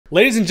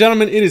Ladies and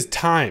gentlemen, it is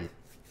time.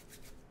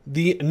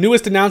 The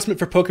newest announcement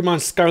for Pokemon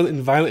Scarlet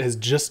and Violet has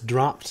just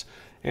dropped,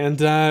 and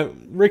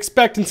we're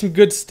expecting some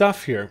good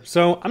stuff here.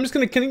 So I'm just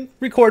going to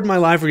record my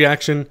live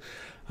reaction,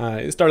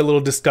 start a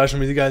little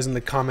discussion with you guys in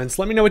the comments.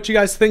 Let me know what you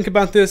guys think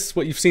about this,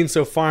 what you've seen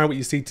so far, what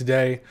you see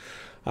today.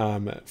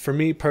 For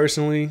me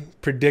personally,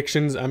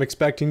 predictions, I'm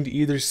expecting to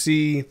either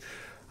see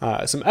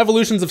some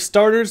evolutions of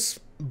starters,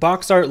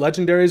 box art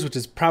legendaries, which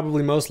is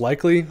probably most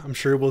likely. I'm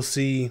sure we'll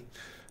see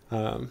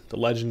the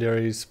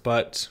legendaries,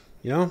 but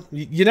you know,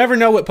 you never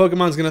know what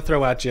Pokemon's gonna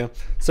throw at you.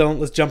 So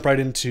let's jump right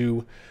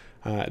into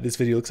this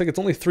video. Looks like it's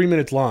only 3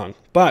 minutes long,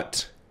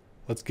 but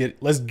let's get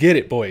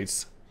it,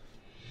 boys.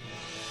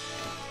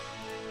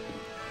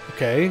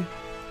 Okay.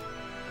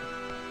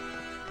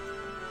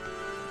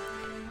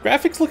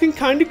 Graphics looking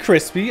kind of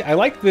crispy. I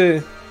like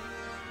the...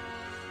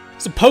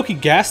 It's a Poke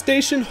gas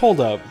station?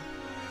 Hold up.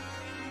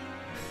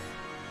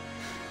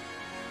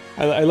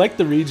 I like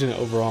the region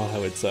overall,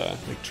 how it's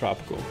like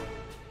tropical.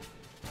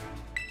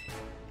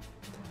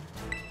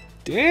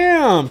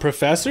 Damn,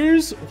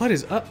 professors! What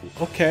is up?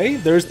 Okay,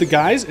 there's the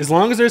guys. As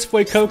long as there's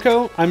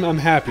Fuecoco, I'm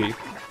happy.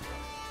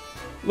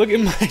 Look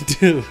at my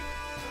dude.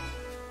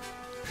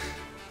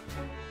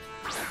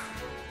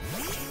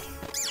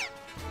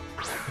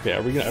 Okay,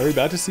 are we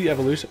about to see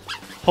evolution?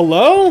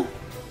 Hello?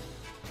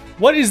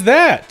 What is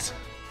that?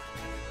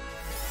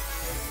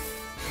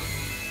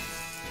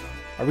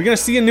 Are we gonna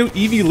see a new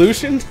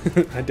evolution?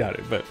 I doubt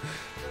it, but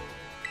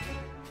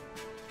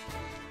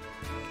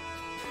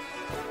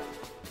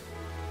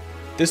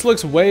this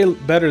looks way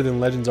better than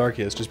Legends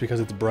Arceus just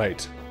because it's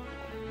bright.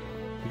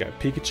 We got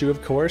Pikachu,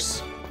 of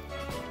course,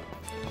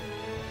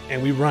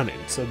 and we run it.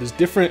 So there's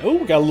different. Oh,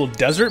 we got a little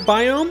desert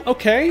biome.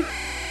 Okay.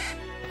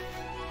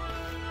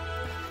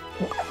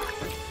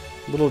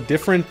 Little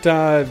different,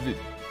 okay,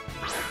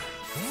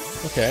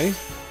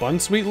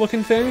 Bunsweet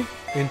looking thing,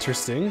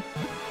 interesting.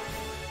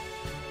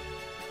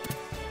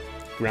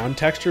 Ground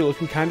texture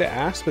looking kind of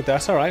ass, but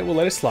that's all right. We'll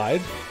let it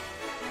slide.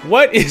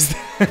 What is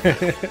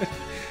that?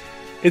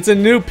 It's a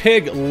new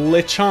pig,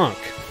 Lechonk.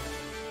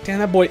 Damn,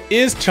 that boy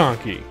is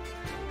chonky.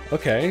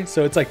 Okay,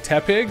 so it's like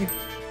Tepig,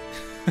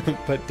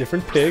 but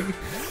different pig.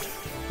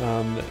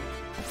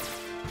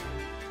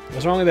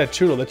 What's wrong with that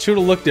Choodle? The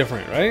Choodle looked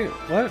different, right?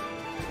 What?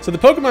 So the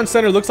Pokemon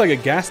Center looks like a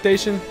gas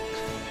station.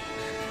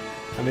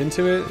 I'm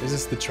into it. Is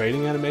this the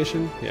trading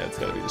animation? Yeah, it's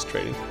gotta be just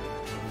trading.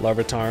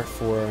 Larvitar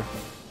for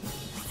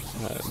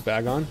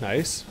Bagon,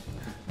 nice.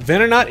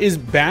 Venonat is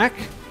back.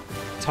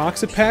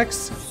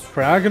 Toxapex,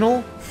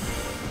 Paragonal.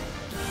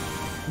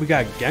 We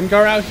got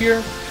Gengar out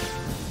here.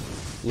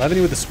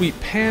 Levany with the sweet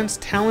pants,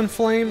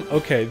 Talonflame.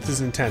 Okay, this is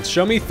intense.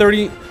 Show me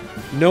 30,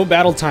 no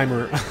battle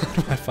timer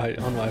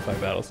on Wi-Fi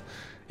battles.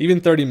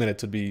 Even 30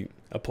 minutes would be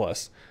a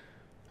plus.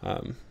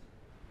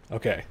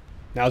 Okay,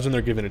 now's when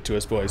they're giving it to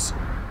us, boys.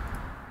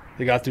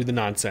 They got through the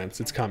nonsense.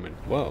 It's coming.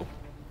 Whoa.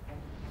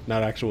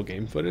 Not actual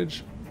game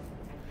footage.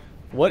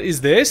 What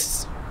is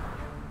this?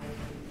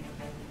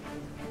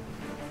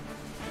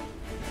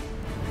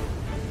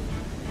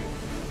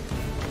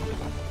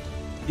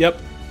 Yep.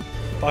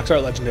 Box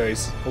art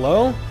legendaries.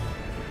 Hello?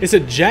 It's a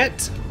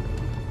jet?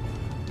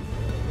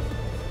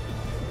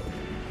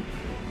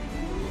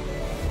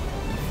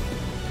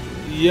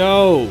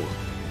 Yo.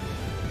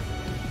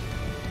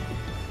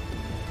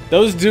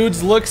 Those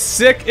dudes look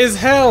sick as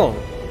hell!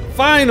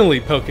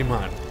 Finally,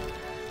 Pokemon!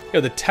 Yo,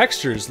 the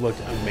textures look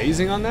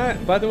amazing on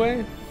that, by the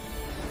way.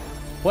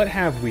 What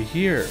have we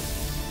here?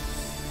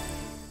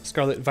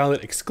 Scarlet and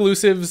Violet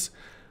exclusives.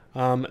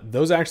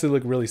 Those actually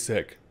look really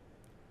sick.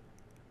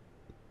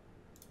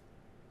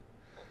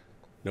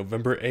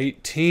 November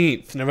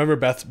 18th. November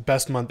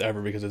best month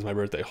ever because it's my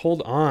birthday.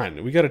 Hold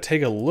on. We gotta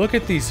take a look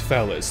at these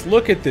fellas.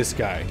 Look at this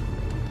guy.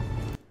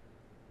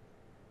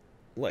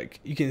 Like,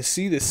 you can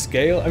see the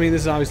scale. I mean,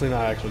 this is obviously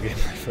not actual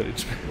gameplay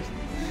footage.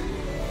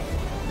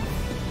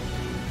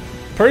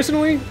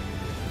 Personally,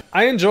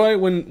 I enjoy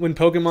when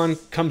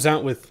Pokemon comes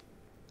out with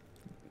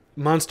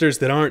monsters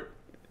that aren't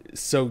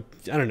so,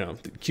 I don't know,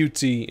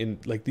 cutesy,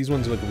 and like these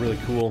ones look really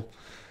cool.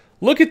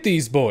 Look at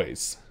these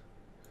boys.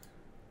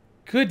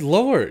 Good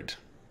lord.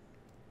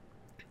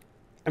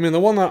 I mean,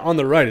 the one on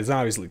the right is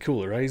obviously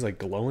cooler, right? He's like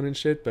glowing and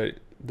shit, but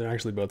they're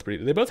actually both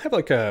pretty. They both have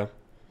like a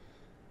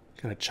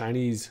kind of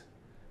Chinese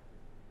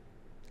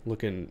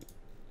looking,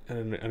 I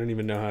don't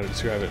even know how to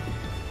describe it.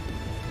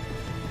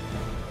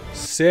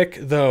 Sick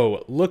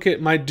though. Look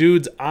at my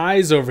dude's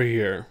eyes over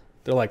here.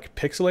 They're like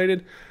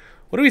pixelated.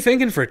 What are we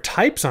thinking for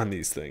types on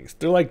these things?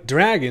 They're like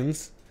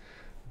dragons,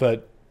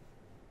 but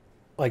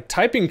like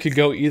typing could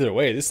go either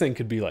way. This thing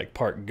could be like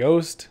part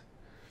ghost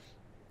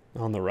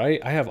on the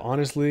right. I have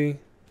honestly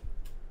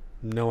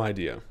no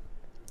idea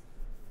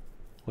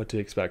what to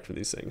expect from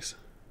these things.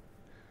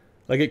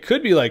 Like it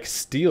could be like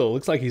steel. It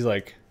looks like he's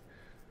like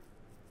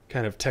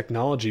kind of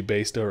technology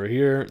based over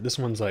here. This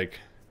one's like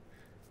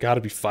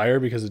gotta be fire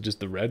because of just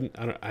the red.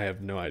 I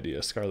have no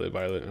idea. Scarlet,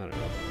 Violet, I don't know.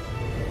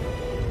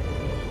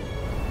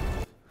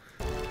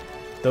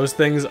 Those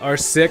things are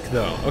sick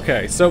though.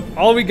 Okay, so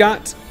all we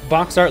got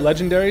box art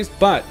legendaries,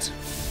 but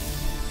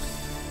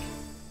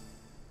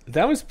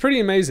that was pretty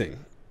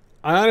amazing.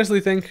 I honestly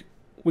think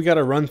we got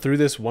to run through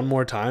this one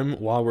more time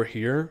while we're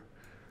here,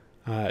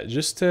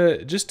 just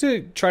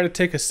to try to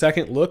take a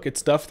second look at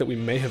stuff that we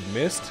may have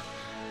missed.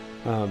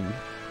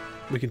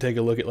 We can take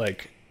a look at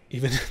like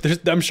even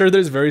I'm sure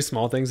there's very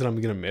small things that I'm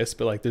gonna miss,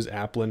 but like there's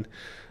Applin,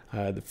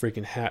 the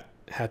freaking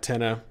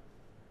Hatenna.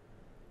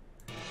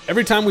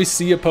 Every time we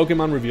see a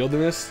Pokemon revealed in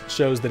this,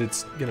 shows that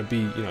it's gonna be,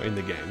 you know, in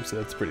the game, so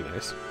that's pretty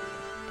nice.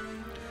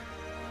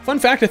 Fun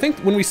fact, I think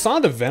when we saw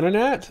the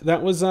Venonat,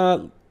 that was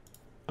I'm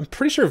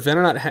pretty sure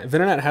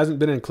Venonat hasn't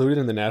been included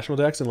in the National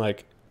Dex in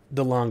like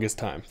the longest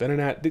time.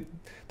 Venonat,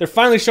 they're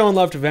finally showing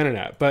love to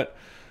Venonat, but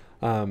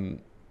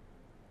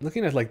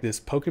looking at like this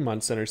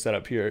Pokemon Center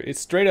setup here, it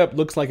straight up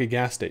looks like a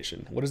gas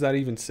station. What does that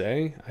even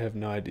say? I have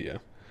no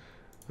idea.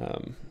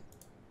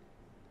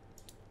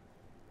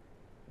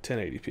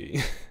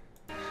 1080p.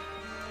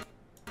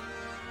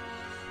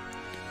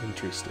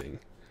 Interesting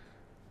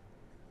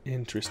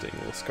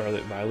little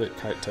Scarlet Violet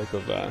type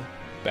of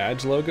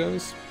badge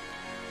logos.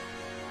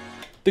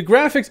 The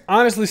graphics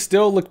honestly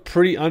still look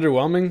pretty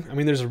underwhelming. I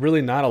mean, there's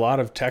really not a lot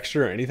of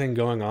texture or anything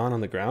going on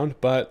the ground,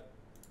 but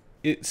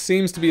it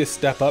seems to be a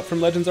step up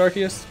from Legends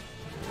Arceus,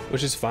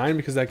 which is fine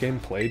because that game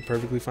played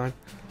perfectly fine.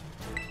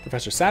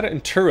 Professor Sada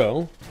and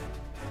Turo.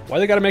 Why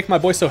they gotta make my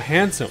boy so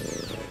handsome?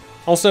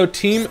 Also,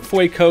 Team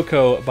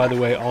Fuecoco, by the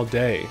way, all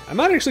day. I'm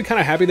not actually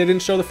kind of happy they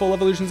didn't show the full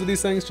evolutions of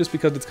these things, just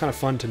because it's kind of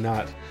fun to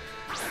not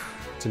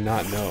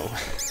know.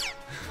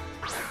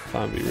 If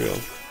I'm gonna be real.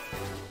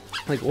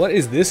 Like, what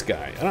is this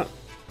guy?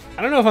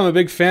 I don't know if I'm a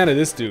big fan of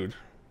this dude.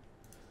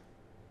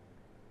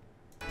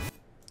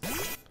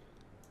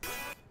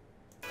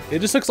 It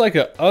just looks like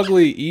an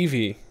ugly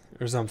Eevee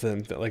or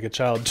something that like a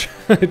child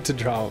tried to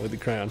draw with the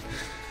crayon.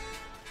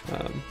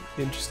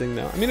 Interesting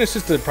though. I mean, it's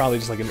just probably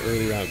just like an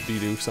early route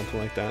Bidoof, something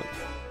like that.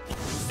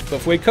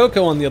 But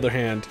Fuecoco, on the other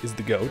hand, is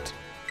the GOAT.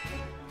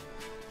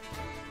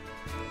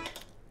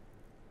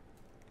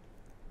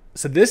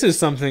 So this is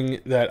something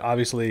that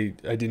obviously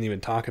I didn't even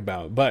talk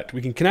about, but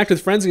we can connect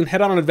with friends and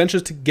head on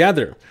adventures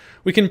together.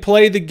 We can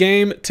play the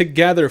game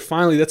together.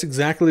 Finally, that's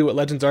exactly what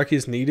Legends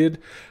Arceus needed,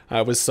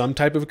 was some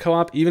type of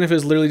co-op, even if it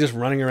was literally just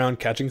running around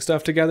catching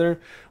stuff together,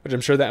 which I'm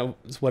sure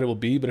that's what it will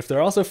be. But if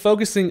they're also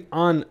focusing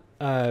on,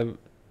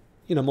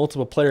 you know,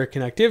 multiple player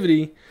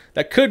connectivity,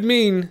 that could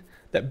mean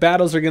that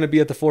battles are going to be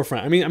at the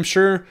forefront. I mean, I'm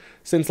sure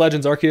since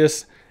Legends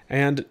Arceus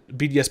and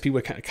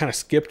BDSP kind of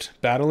skipped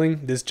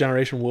battling, this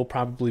generation will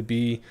probably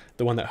be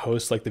the one that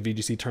hosts like the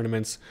VGC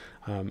tournaments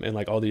and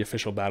like all the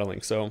official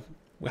battling. So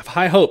we have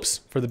high hopes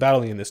for the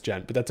battling in this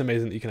gen, but that's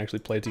amazing that you can actually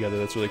play together.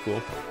 That's really cool.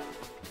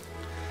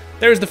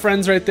 There's the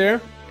friends right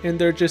there, and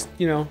they're just,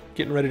 you know,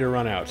 getting ready to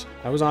run out.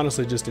 I was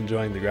honestly just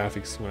enjoying the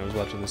graphics when I was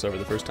watching this over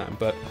the first time,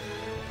 but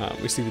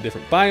we see the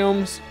different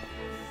biomes.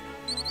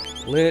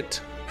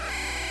 Lit.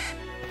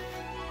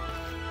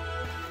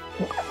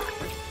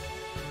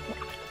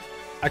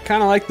 I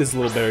kind of like this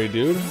little berry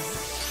dude.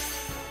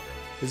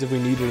 As if we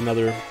needed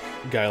another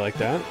guy like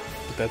that.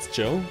 But that's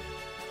Joe.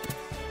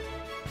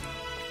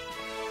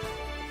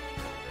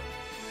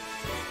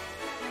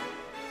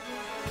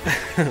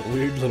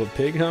 Weird little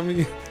pig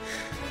homie.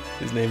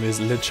 His name is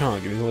Lechonk,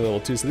 and he's only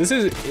level 2. So this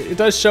is, it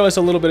does show us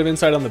a little bit of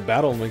insight on the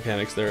battle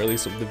mechanics there, at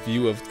least the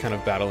view of kind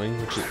of battling,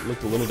 which it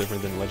looked a little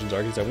different than Legends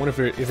Arceus. I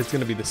wonder if it's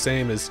going to be the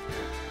same as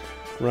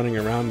running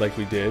around like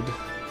we did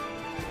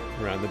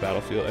around the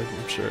battlefield.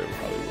 I'm sure it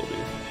probably will be.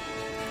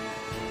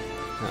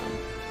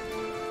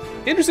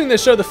 Interesting they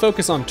show the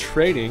focus on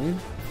trading.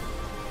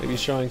 Maybe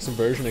showing some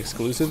version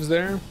exclusives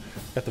there.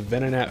 Got the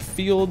Venonat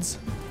Fields.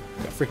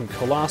 Got freaking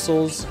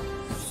Colossals.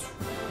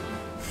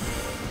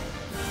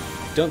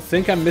 Don't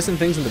think I'm missing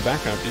things in the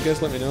background. You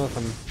guys let me know if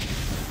I'm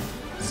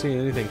seeing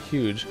anything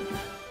huge.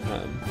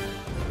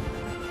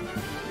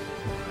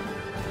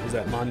 Is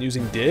that Mon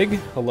using Dig?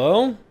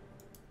 Hello?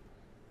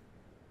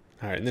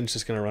 Alright, and then it's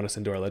just going to run us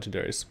into our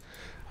legendaries.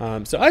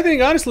 So I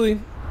think, honestly,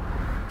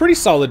 pretty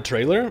solid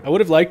trailer. I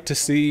would have liked to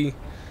see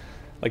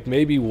like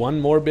maybe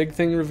one more big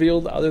thing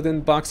revealed other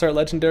than box art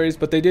legendaries,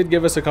 but they did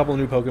give us a couple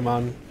new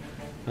Pokemon.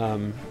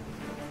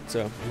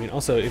 So, I mean,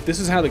 also, if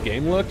this is how the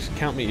game looked,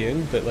 count me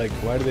in, but like,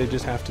 why do they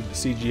just have to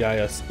CGI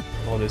us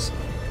all this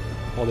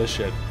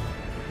shit?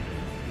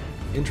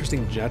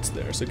 Interesting jets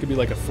there. So it could be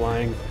like a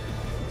flying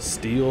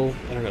steel.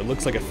 I don't know, it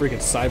looks like a freaking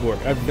cyborg.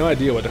 I have no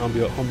idea what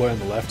homeboy on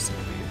the left is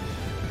going to be.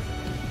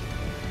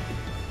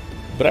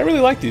 But I really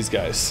like these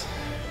guys.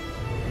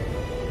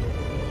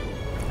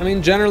 I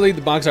mean, generally,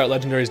 the box art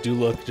legendaries do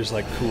look just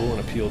like cool and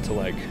appeal to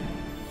like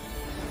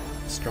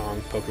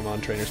strong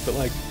Pokemon trainers, but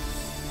like,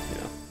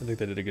 you know, I think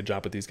they did a good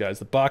job with these guys.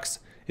 The box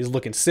is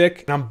looking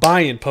sick, and I'm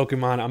buying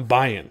Pokemon. I'm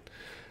buying.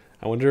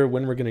 I wonder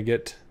when we're gonna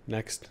get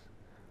next,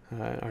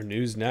 our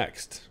news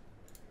next.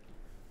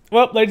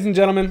 Well, ladies and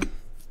gentlemen,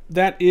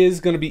 that is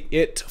gonna be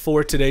it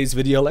for today's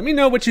video. Let me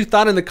know what you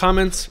thought in the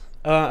comments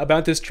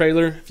about this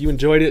trailer. If you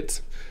enjoyed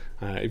it,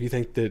 if you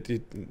think that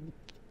it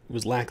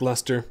was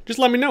lackluster, just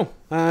let me know.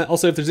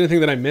 Also, if there's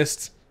anything that I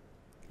missed,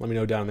 let me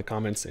know down in the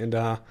comments, and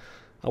I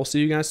will see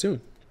you guys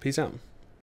soon. Peace out.